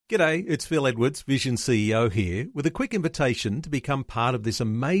G'day, it's Phil Edwards, Vision CEO here, with a quick invitation to become part of this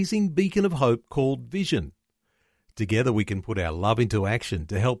amazing beacon of hope called Vision. Together we can put our love into action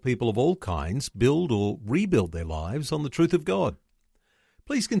to help people of all kinds build or rebuild their lives on the truth of God.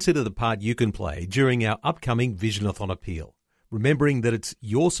 Please consider the part you can play during our upcoming Visionathon appeal, remembering that it's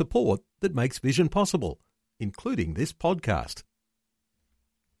your support that makes Vision possible, including this podcast.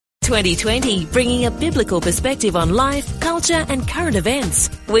 2020, bringing a biblical perspective on life, culture and current events.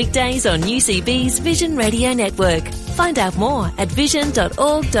 Weekdays on UCB's Vision Radio Network. Find out more at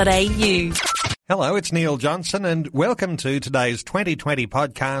vision.org.au. Hello, it's Neil Johnson and welcome to today's 2020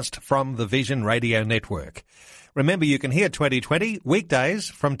 podcast from the Vision Radio Network. Remember, you can hear 2020 weekdays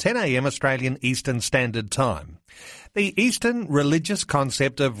from 10 a.m. Australian Eastern Standard Time. The Eastern religious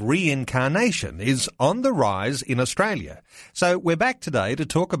concept of reincarnation is on the rise in Australia. So we're back today to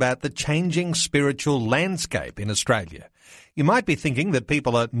talk about the changing spiritual landscape in Australia. You might be thinking that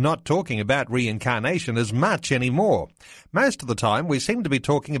people are not talking about reincarnation as much anymore. Most of the time we seem to be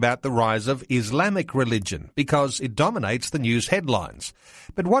talking about the rise of Islamic religion because it dominates the news headlines.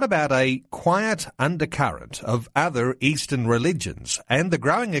 But what about a quiet undercurrent of other Eastern religions and the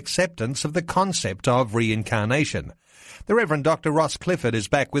growing acceptance of the concept of reincarnation? The Reverend Dr. Ross Clifford is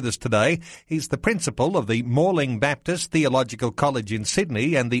back with us today. He's the principal of the Morling Baptist Theological College in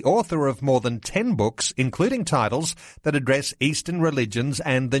Sydney and the author of more than 10 books, including titles that address Eastern religions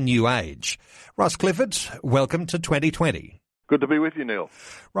and the New Age. Ross Clifford, welcome to 2020. Good to be with you, Neil.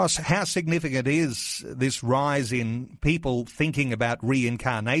 Ross, how significant is this rise in people thinking about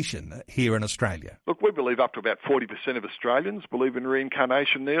reincarnation here in Australia? Look, we believe up to about 40% of Australians believe in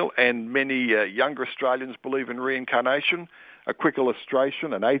reincarnation, Neil, and many younger Australians believe in reincarnation. A quick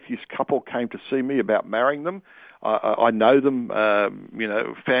illustration, an atheist couple came to see me about marrying them. I know them,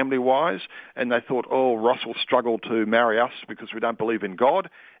 family-wise, and they thought, Ross will struggle to marry us because we don't believe in God.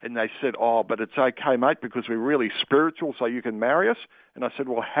 And they said, but it's okay, mate, because we're really spiritual, so you can marry us. And I said,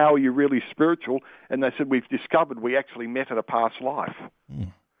 well, how are you really spiritual? And they said, we've discovered we actually met in a past life.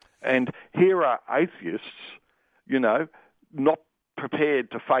 Mm. And here are atheists, not prepared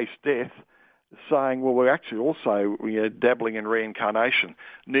to face death, saying, well, we're actually also dabbling in reincarnation.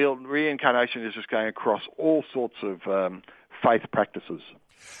 Neil, reincarnation is just going across all sorts of faith practices.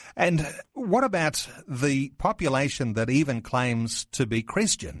 And what about the population that even claims to be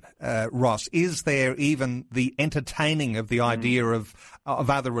Christian, Ross? Is there even the entertaining of the idea of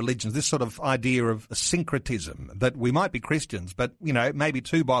other religions, this sort of idea of syncretism, that we might be Christians, but, maybe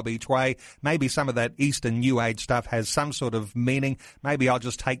two bob each way, maybe some of that Eastern New Age stuff has some sort of meaning, maybe I'll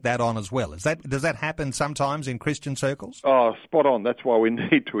just take that on as well. Does that happen sometimes in Christian circles? Oh, spot on. That's why we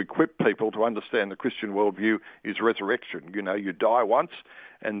need to equip people to understand the Christian worldview is resurrection. You die once,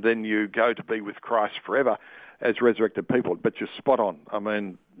 and then you go to be with Christ forever as resurrected people. But you're spot on. I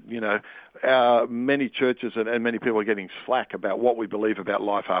mean, many churches and many people are getting slack about what we believe about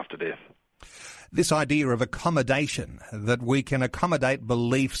life after death. This idea of accommodation, that we can accommodate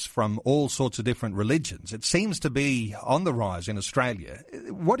beliefs from all sorts of different religions, it seems to be on the rise in Australia.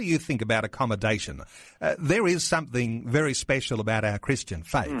 What do you think about accommodation? There is something very special about our Christian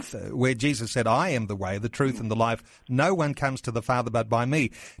faith, where Jesus said, I am the way, the truth and the life. No one comes to the Father but by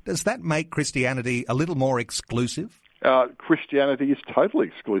me. Does that make Christianity a little more exclusive? Christianity is totally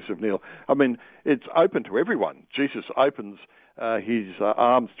exclusive, Neil. I mean, it's open to everyone. Jesus opens his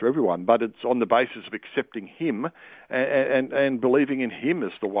arms to everyone, but it's on the basis of accepting him and believing in him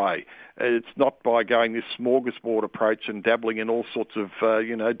as the way. It's not by going this smorgasbord approach and dabbling in all sorts of,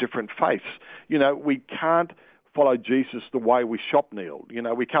 different faiths. We can't follow Jesus the way we shop, Neil.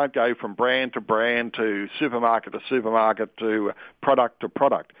 We can't go from brand to brand to supermarket to product to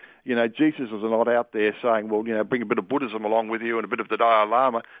product. Jesus is not out there saying, well, bring a bit of Buddhism along with you and a bit of the Dalai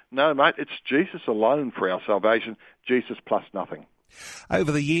Lama. No, mate, it's Jesus alone for our salvation, Jesus plus nothing.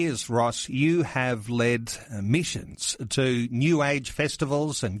 Over the years, Ross, you have led missions to New Age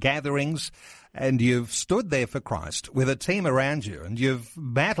festivals and gatherings, and you've stood there for Christ with a team around you, and you've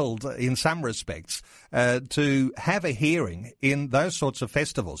battled, in some respects, to have a hearing in those sorts of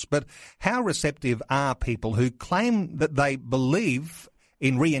festivals. But how receptive are people who claim that they believe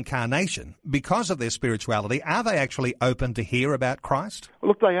in reincarnation because of their spirituality? Are they actually open to hear about Christ? Well,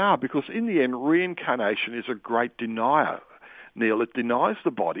 look, they are, because in the end, reincarnation is a great denier. Neil. It denies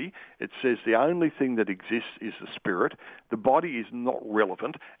the body. It says the only thing that exists is the spirit. The body is not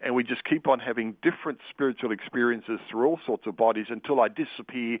relevant, and we just keep on having different spiritual experiences through all sorts of bodies until I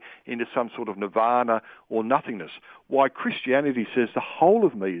disappear into some sort of nirvana or nothingness. Why Christianity says the whole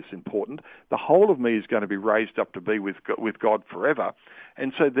of me is important. The whole of me is going to be raised up to be with God forever.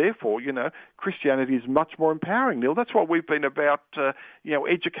 And so therefore, Christianity is much more empowering, Neil. That's why we've been about,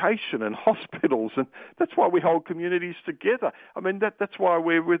 education and hospitals, and that's why we hold communities together. I mean, that's why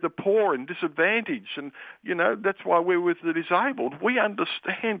we're with the poor and disadvantaged, and, that's why we're with the disabled. We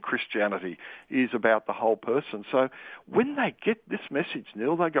understand Christianity is about the whole person. So when they get this message,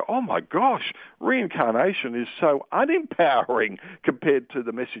 Neil, they go, oh my gosh, reincarnation is so unempowering compared to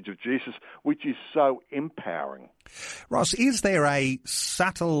the message of Jesus, which is so empowering. Ross, is there a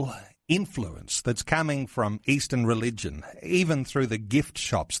subtle influence that's coming from Eastern religion, even through the gift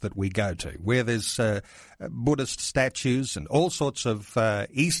shops that we go to, where there's Buddhist statues and all sorts of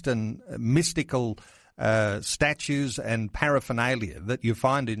Eastern mystical statues and paraphernalia that you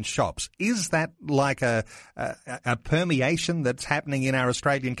find in shops? Is that like a permeation that's happening in our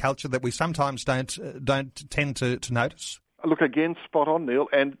Australian culture that we sometimes don't tend to notice? Look, again, spot on, Neil,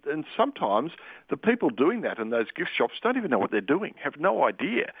 and sometimes the people doing that in those gift shops don't even know what they're doing, have no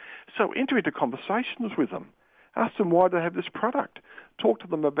idea. So enter into conversations with them. Ask them why they have this product. Talk to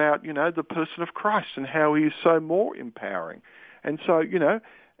them about, the person of Christ and how he is so more empowering. And so,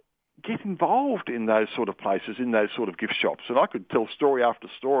 get involved in those sort of places, in those sort of gift shops. And I could tell story after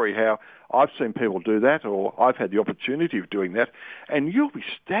story how I've seen people do that, or I've had the opportunity of doing that, and you'll be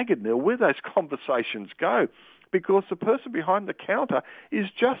staggered, Neil, where those conversations go, because the person behind the counter is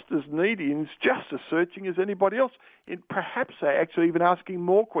just as needy and is just as searching as anybody else. And perhaps they're actually even asking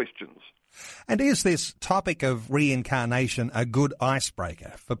more questions. And is this topic of reincarnation a good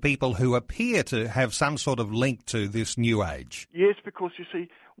icebreaker for people who appear to have some sort of link to this new age? Yes, because you see,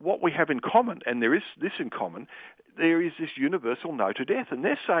 what we have in common, and there is this in common, there is this universal no to death. And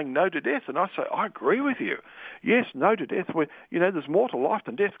they're saying no to death, and I say, I agree with you. Yes, no to death. There's more to life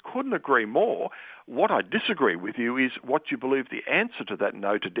than death. Couldn't agree more. What I disagree with you is what you believe the answer to that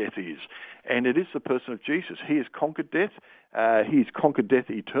no to death is. And it is the person of Jesus. He has conquered death. He's conquered death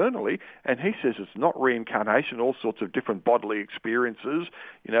eternally, and he says it's not reincarnation, all sorts of different bodily experiences,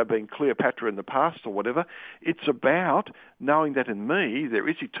 being Cleopatra in the past or whatever. It's about knowing that in me there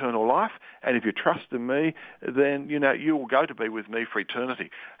is eternal life, and if you trust in me, then, you will go to be with me for eternity.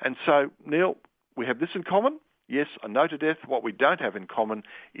 And so, Neil, we have this in common. Yes, a no to death. What we don't have in common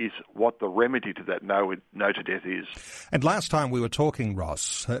is what the remedy to that no to death is. And last time we were talking,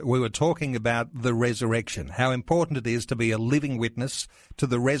 Ross, we were talking about the resurrection, how important it is to be a living witness to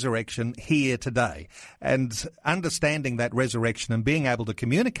the resurrection here today. And understanding that resurrection and being able to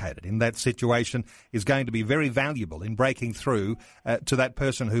communicate it in that situation is going to be very valuable in breaking through to that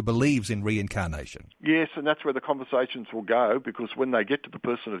person who believes in reincarnation. Yes, and that's where the conversations will go, because when they get to the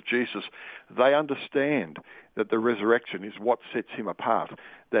person of Jesus, they understand that the resurrection is what sets him apart,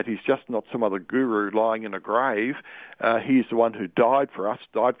 that he's just not some other guru lying in a grave. He's the one who died for us,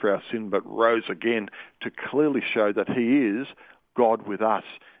 died for our sin, but rose again to clearly show that he is God with us.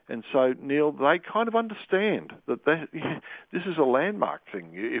 And so, Neil, they kind of understand that this is a landmark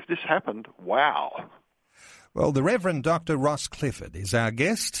thing. If this happened, wow. Well, the Reverend Dr. Ross Clifford is our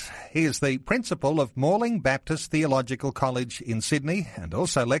guest. He is the principal of Morling Baptist Theological College in Sydney and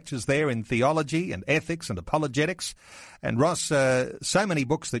also lectures there in theology and ethics and apologetics. And Ross, so many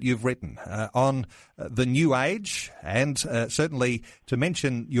books that you've written on the New Age, and certainly to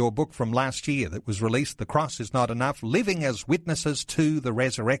mention your book from last year that was released, The Cross is Not Enough, Living as Witnesses to the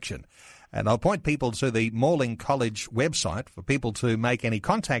Resurrection. And I'll point people to the Morling College website for people to make any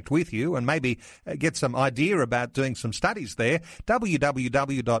contact with you and maybe get some idea about doing some studies there,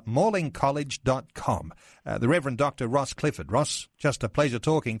 www.morlingcollege.com. The Reverend Dr. Ross Clifford. Ross, just a pleasure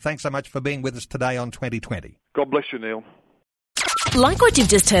talking. Thanks so much for being with us today on 2020. God bless you, Neil. Like what you've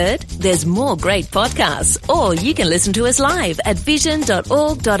just heard? There's more great podcasts, or you can listen to us live at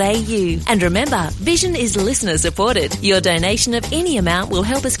vision.org.au. And remember, Vision is listener supported. Your donation of any amount will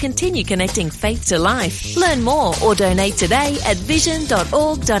help us continue connecting faith to life. Learn more or donate today at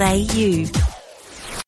vision.org.au.